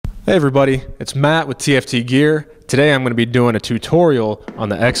Hey everybody, it's Matt with TFT Gear. Today I'm going to be doing a tutorial on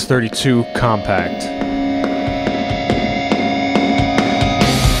the X32 Compact.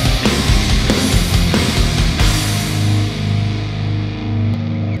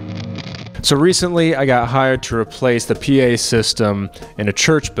 So recently I got hired to replace the PA system in a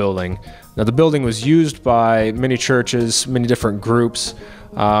church building. Now the building was used by many churches, many different groups.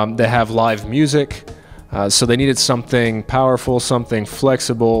 They have live music. So they needed something powerful, something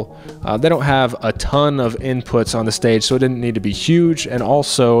flexible. They don't have a ton of inputs on the stage, so it didn't need to be huge. And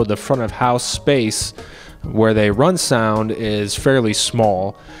also the front of house space where they run sound is fairly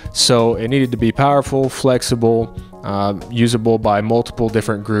small. So it needed to be powerful, flexible, usable by multiple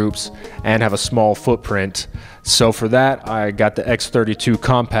different groups, and have a small footprint. So for that, I got the X32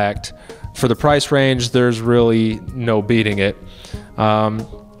 Compact. For the price range, there's really no beating it.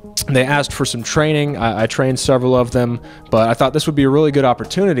 They asked for some training. I trained several of them, but I thought this would be a really good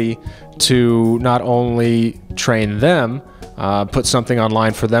opportunity to not only train them, put something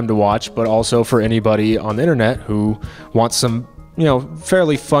online for them to watch, but also for anybody on the internet who wants some,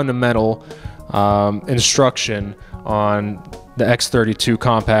 fairly fundamental instruction on the X32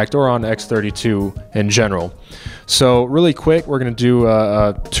 Compact or on the X32 in general. So really quick, we're going to do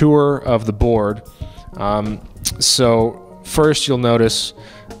a tour of the board. So first you'll notice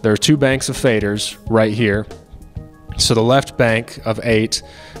there are two banks of faders right here. So the left bank of 8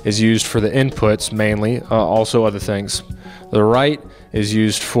 is used for the inputs mainly, also other things. The right is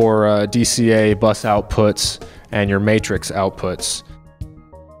used for DCA bus outputs and your matrix outputs.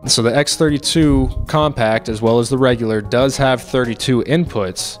 So the X32 Compact, as well as the regular, does have 32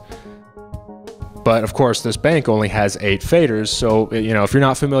 inputs. But of course this bank only has 8 faders, so if you're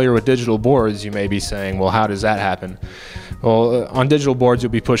not familiar with digital boards, you may be saying, well, how does that happen? Well, on digital boards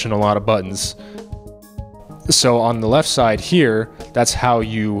you'll be pushing a lot of buttons. So on the left side here, that's how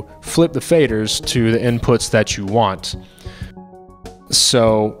you flip the faders to the inputs that you want.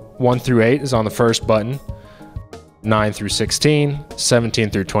 So 1 through 8 is on the first button, 9 through 16, 17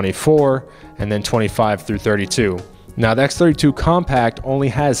 through 24, and then 25 through 32. Now the X32 Compact only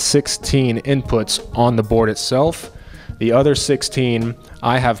has 16 inputs on the board itself. The other 16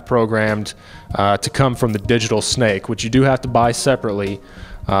 I have programmed to come from the digital snake, which you do have to buy separately,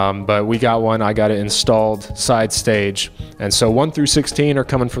 but we got one. I got it installed side stage, and so 1 through 16 are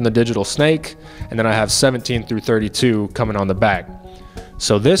coming from the digital snake, and then I have 17 through 32 coming on the back.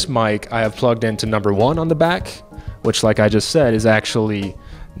 So this mic I have plugged into number 1 on the back, which, like I just said, is actually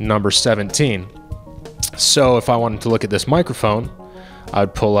number 17. So if I wanted to look at this microphone,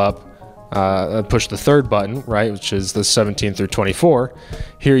 I'd pull up, push the third button, right, which is the 17 through 24.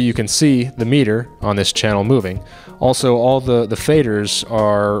 Here you can see the meter on this channel moving. Also, all the faders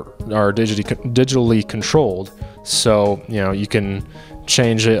are digitally controlled. So, you can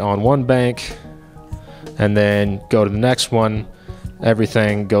change it on one bank and then go to the next one.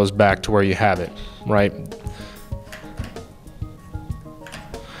 Everything goes back to where you have it, right?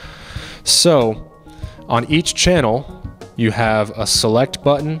 So on each channel, you have a select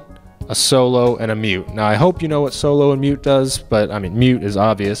button, a solo, and a mute. Now I hope you know what solo and mute does, but I mean, mute is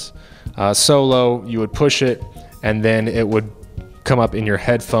obvious. Solo, you would push it, and then it would come up in your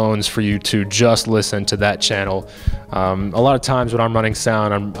headphones for you to just listen to that channel. A lot of times when I'm running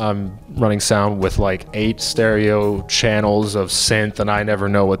sound, I'm running sound with like 8 stereo channels of synth, and I never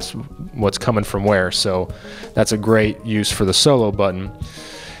know what's coming from where. So that's a great use for the solo button.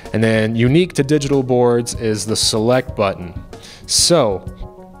 And then unique to digital boards is the select button. So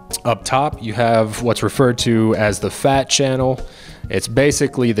up top you have what's referred to as the fat channel. It's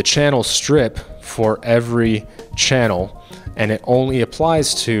basically the channel strip for every channel, and it only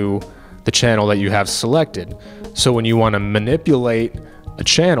applies to the channel that you have selected. So when you want to manipulate a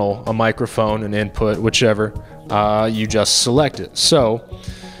channel, a microphone, an input, whichever, you just select it. So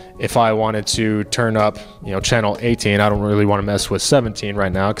if I wanted to turn up, channel 18, I don't really want to mess with 17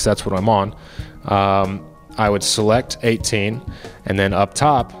 right now because that's what I'm on. I would select 18, and then up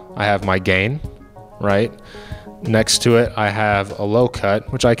top I have my gain, right? Next to it I have a low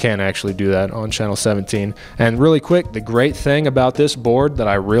cut, which I can actually do that on channel 17. And really quick, the great thing about this board that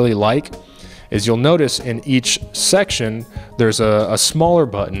I really like is you'll notice in each section there's a smaller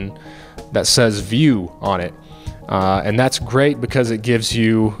button that says view on it. And that's great because it gives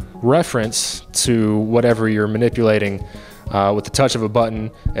you reference to whatever you're manipulating. With the touch of a button,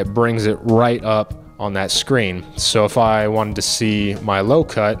 it brings it right up on that screen. So if I wanted to see my low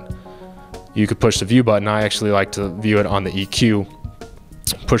cut, you could push the view button. I actually like to view it on the EQ.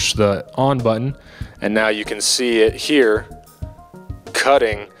 Push the on button, and now you can see it here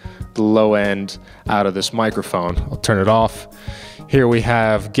cutting the low end out of this microphone. I'll turn it off. Here we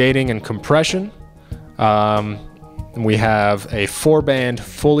have gating and compression. We have a 4-band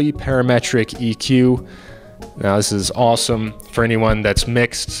fully parametric EQ. Now this is awesome for anyone that's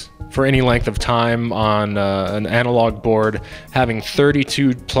mixed for any length of time on an analog board. Having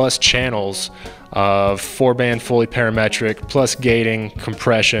 32 plus channels of 4-band fully parametric plus gating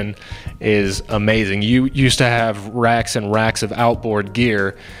compression is amazing. You used to have racks and racks of outboard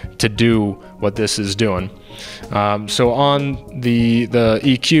gear to do what this is doing. So on the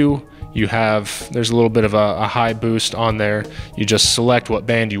EQ, there's a little bit of a high boost on there. You just select what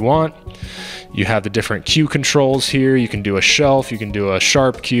band you want. You have the different Q controls here. You can do a shelf, you can do a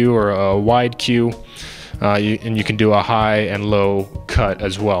sharp Q or a wide Q, and you can do a high and low cut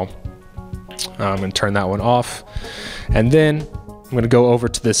as well. I'm going to turn that one off. And then I'm going to go over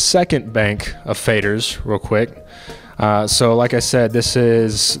to the second bank of faders real quick. So like I said, this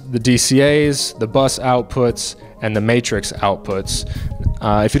is the DCAs, the bus outputs, and the matrix outputs.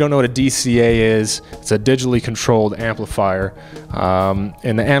 If you don't know what a DCA is, it's a digitally controlled amplifier.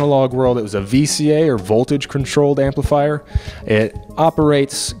 In the analog world, it was a VCA, or voltage controlled amplifier. It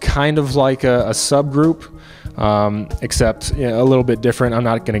operates kind of like a subgroup, except a little bit different. I'm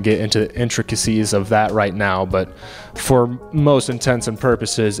not going to get into the intricacies of that right now, but for most intents and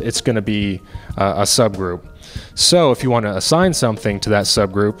purposes, it's going to be a subgroup. So if you want to assign something to that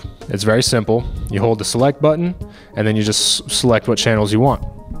subgroup, it's very simple. You hold the select button, and then you just select what channels you want.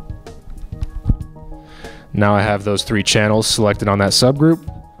 Now I have those 3 channels selected on that subgroup.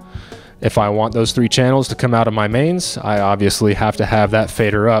 If I want those 3 channels to come out of my mains, I obviously have to have that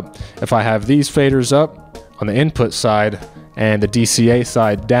fader up. If I have these faders up on the input side and the DCA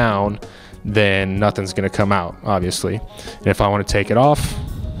side down, then nothing's going to come out, obviously. And if I want to take it off,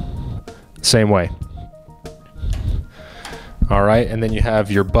 same way. All right, and then you have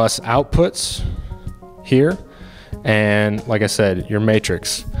your bus outputs here, and like I said, your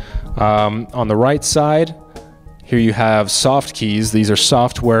matrix. On the right side, here you have soft keys. These are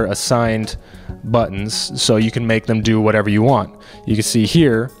software assigned buttons, so you can make them do whatever you want. You can see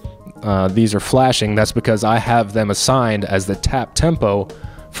here, these are flashing. That's because I have them assigned as the tap tempo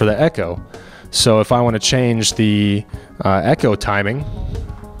for the echo. So if I want to change the echo timing,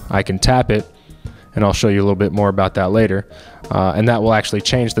 I can tap it, and I'll show you a little bit more about that later. And that will actually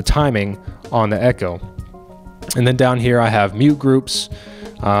change the timing on the echo. And then down here I have mute groups.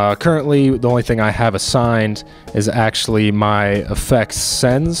 Currently the only thing I have assigned is actually my effects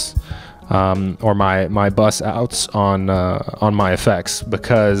sends, or my bus outs on my effects,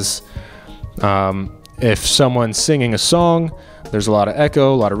 because if someone's singing a song, there's a lot of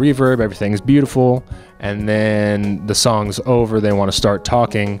echo, a lot of reverb, everything's beautiful, and then the song's over, they want to start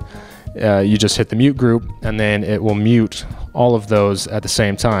talking. You just hit the mute group, and then it will mute all of those at the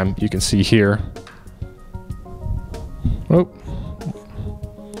same time. You can see here. Oh,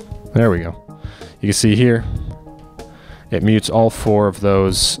 there we go. You can see here, it mutes all 4 of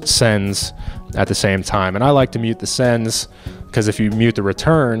those sends at the same time. And I like to mute the sends because if you mute the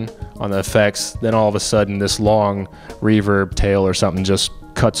return on the effects, then all of a sudden this long reverb tail or something just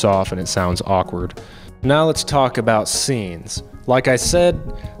cuts off and it sounds awkward. Now let's talk about scenes. Like I said,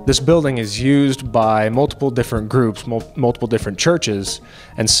 this building is used by multiple different groups, multiple different churches,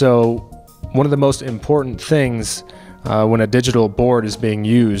 and so one of the most important things when a digital board is being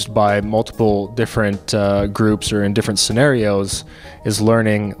used by multiple different groups or in different scenarios is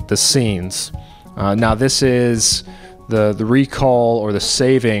learning the scenes. Now this is the recall or the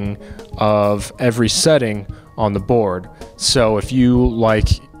saving of every setting on the board. So if you like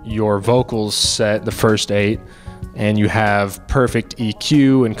your vocals set, the first 8, and you have perfect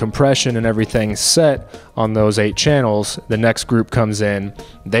EQ and compression and everything set on those 8 channels, the next group comes in,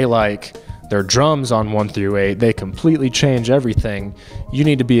 they like their drums on 1 through 8, they completely change everything. You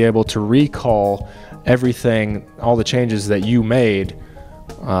need to be able to recall everything, all the changes that you made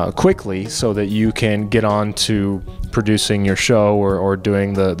quickly, so that you can get on to producing your show or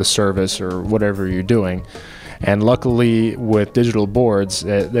doing the service or whatever you're doing. And luckily with digital boards,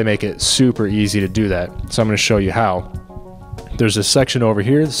 they make it super easy to do that. So I'm going to show you how. There's a section over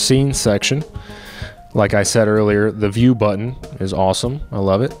here, the scene section. Like I said earlier, the view button is awesome. I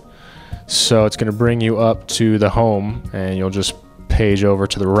love it. So it's going to bring you up to the home, and you'll just page over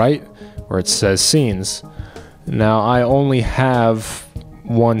to the right where it says scenes. Now I only have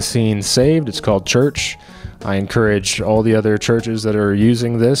one scene saved. It's called church. I encourage all the other churches that are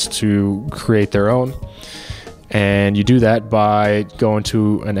using this to create their own. And you do that by going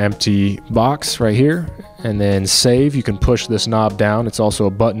to an empty box right here and then save. You can push this knob down. It's also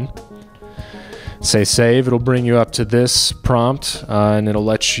a button. Say save. It'll bring you up to this prompt and it'll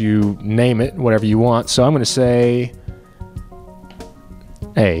let you name it whatever you want. So I'm going to say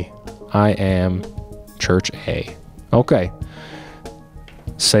A. I am Church A. Okay.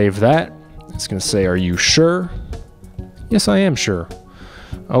 Save that. It's going to say, are you sure? Yes, I am sure.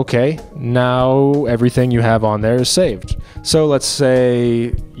 Okay, now everything you have on there is saved. So let's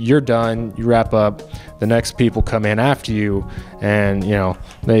say you're done, you wrap up, the next people come in after you, and you know,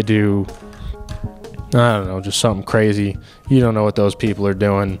 they do, I don't know, just something crazy. You don't know what those people are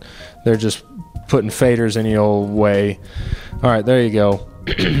doing. They're just putting faders in the old way. All right, there you go.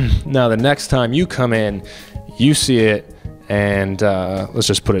 Now the next time you come in, you see it, and let's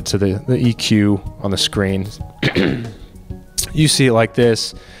just put it to the EQ on the screen. You see it like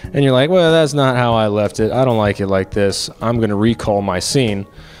this, and you're like, well, that's not how I left it. I don't like it like this. I'm going to recall my scene.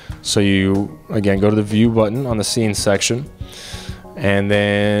 So you, again, go to the View button on the Scene section, and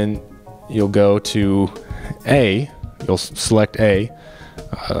then you'll go to A. You'll select A,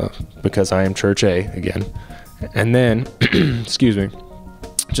 because I am Church A, again. And then, excuse me,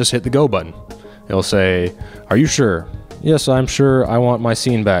 just hit the Go button. It'll say, are you sure? Yes, I'm sure. I want my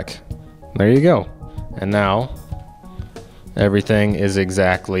scene back. There you go. And now everything is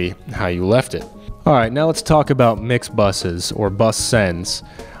exactly how you left it. All right, now let's talk about mix buses or bus sends.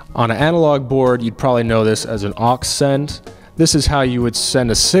 On an analog board, you'd probably know this as an aux send. This is how you would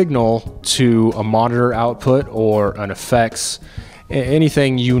send a signal to a monitor output or an effects.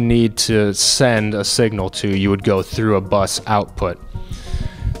 Anything you need to send a signal to, you would go through a bus output.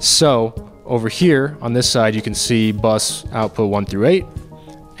 So over here on this side, you can see bus output 1 through 8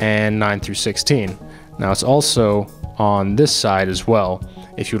 and 9 through 16. Now it's also on this side as well,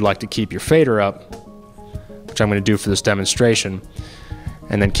 if you'd like to keep your fader up, which I'm going to do for this demonstration,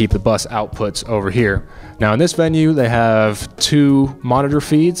 and then keep the bus outputs over here. Now in this venue, they have 2 monitor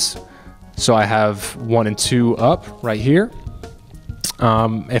feeds. So I have 1 and 2 up right here.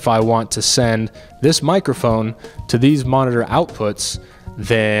 If I want to send this microphone to these monitor outputs,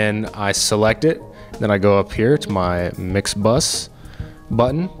 then I select it. Then I go up here to my mix bus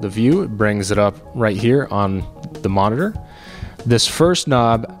button, the view, it brings it up right here on the monitor. This first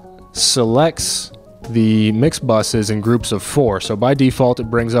knob selects the mix buses in groups of 4. So by default, it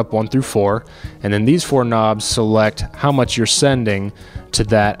brings up 1 through 4. And then these 4 knobs select how much you're sending to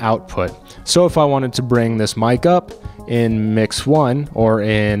that output. So if I wanted to bring this mic up in mix 1 or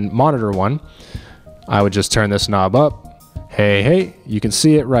in monitor 1, I would just turn this knob up. Hey, you can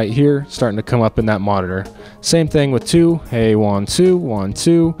see it right here starting to come up in that monitor. Same thing with 2. Hey, 1, 2, 1,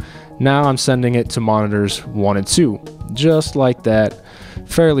 2. Now I'm sending it to monitors 1 and 2. Just like that.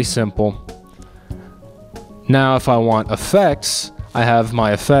 Fairly simple. Now if I want effects, I have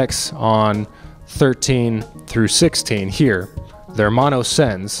my effects on 13 through 16 here. They're mono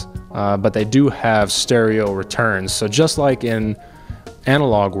sends, but they do have stereo returns. So just like in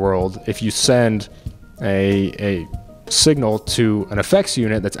analog world, if you send a signal to an effects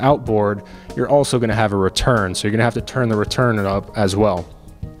unit that's outboard, you're also going to have a return. So you're going to have to turn the return up as well.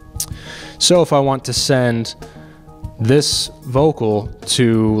 So if I want to send this vocal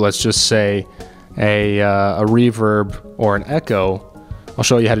to, let's just say, a reverb or an echo, I'll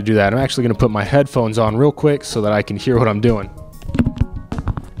show you how to do that. I'm actually going to put my headphones on real quick so that I can hear what I'm doing.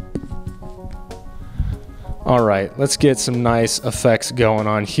 All right, let's get some nice effects going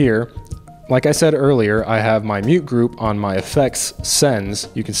on here. Like I said earlier, I have my mute group on my effects sends.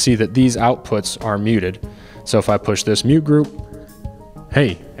 You can see that these outputs are muted. So if I push this mute group,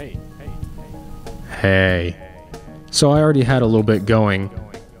 hey. So I already had a little bit going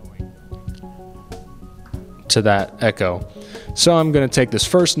to that echo. So I'm going to take this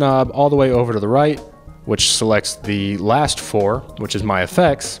first knob all the way over to the right, which selects the last 4, which is my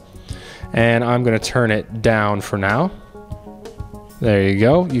effects, and I'm going to turn it down for now. There you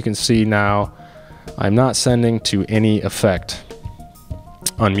go. You can see now I'm not sending to any effect.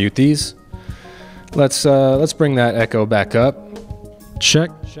 Unmute these. Let's bring that echo back up. Check.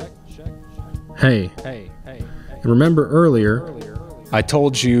 Hey. Remember earlier I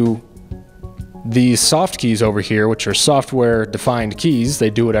told you these soft keys over here, which are software defined keys,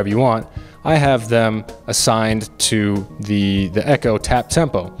 they do whatever you want. I have them assigned to the echo tap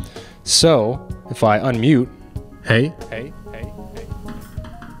tempo. So if I unmute, hey.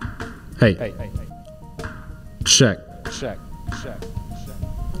 Check.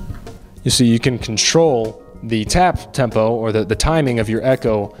 You see, you can control the tap tempo or the timing of your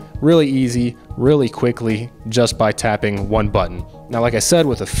echo really easy, really quickly, just by tapping one button. Now, like I said,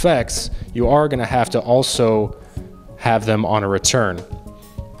 with effects, you are going to have to also have them on a return.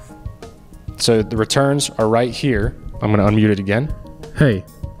 So the returns are right here. I'm going to unmute it again. Hey.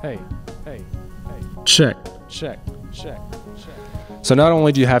 Check. So not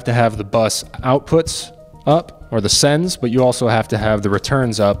only do you have to have the bus outputs up, or the sends, but you also have to have the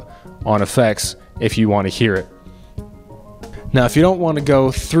returns up on effects if you want to hear it. Now, if you don't want to go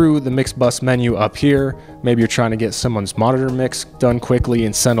through the mix bus menu up here, maybe you're trying to get someone's monitor mix done quickly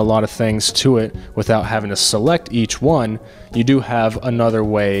and send a lot of things to it without having to select each one, you do have another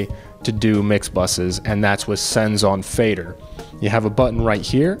way to do mix buses, and that's with sends on fader. You have a button right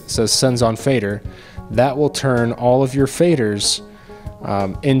here that says sends on fader. That will turn all of your faders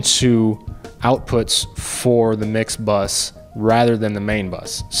into outputs for the mix bus rather than the main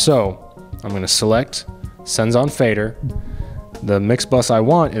bus. So I'm going to select sends on fader. The mix bus I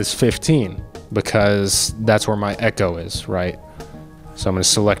want is 15 because that's where my echo is, right? So I'm going to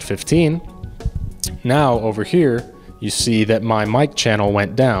select 15. Now over here, you see that my mic channel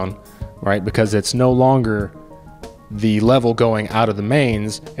went down, right? Because it's no longer the level going out of the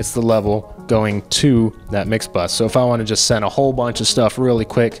mains, it's the level going to that mix bus. So if I want to just send a whole bunch of stuff really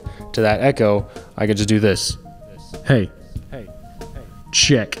quick to that echo, I could just do this. Hey,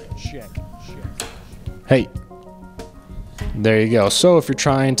 check. Hey. There you go. So if you're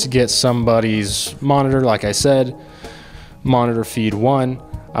trying to get somebody's monitor, like I said, monitor feed 1,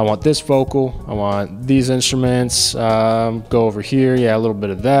 I want this vocal, I want these instruments, go over here, yeah, a little bit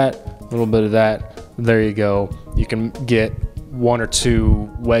of that, a little bit of that. There you go. You can get 1 or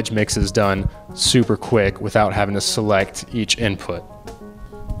 2 wedge mixes done super quick without having to select each input.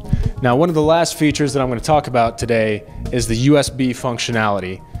 Now, one of the last features that I'm going to talk about today is the USB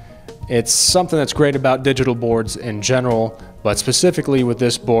functionality. It's something that's great about digital boards in general, but specifically with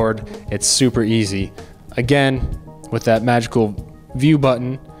this board, it's super easy. Again, with that magical view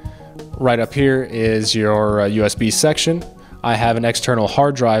button, right up here is your USB section. I have an external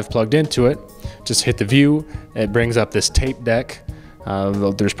hard drive plugged into it. Just hit the view, it brings up this tape deck.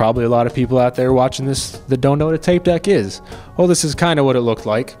 There's probably a lot of people out there watching this that don't know what a tape deck is. Well, this is kind of what it looked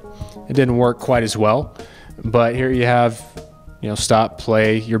like. It didn't work quite as well, but here you have, stop,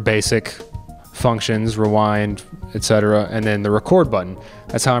 play, your basic functions, rewind, etc., and then the record button.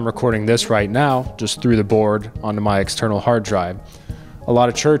 That's how I'm recording this right now, just through the board onto my external hard drive. A lot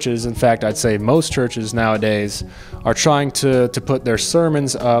of churches, in fact, I'd say most churches nowadays, are trying to put their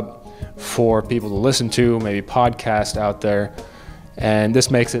sermons up for people to listen to, maybe podcast out there, and this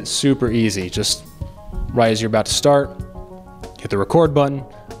makes it super easy. Just right as you're about to start, hit the record button.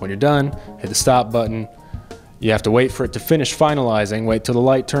 When you're done, hit the stop button. You have to wait for it to finish finalizing, wait till the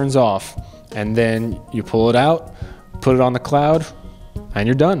light turns off, and then you pull it out, put it on the cloud, and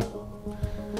you're done.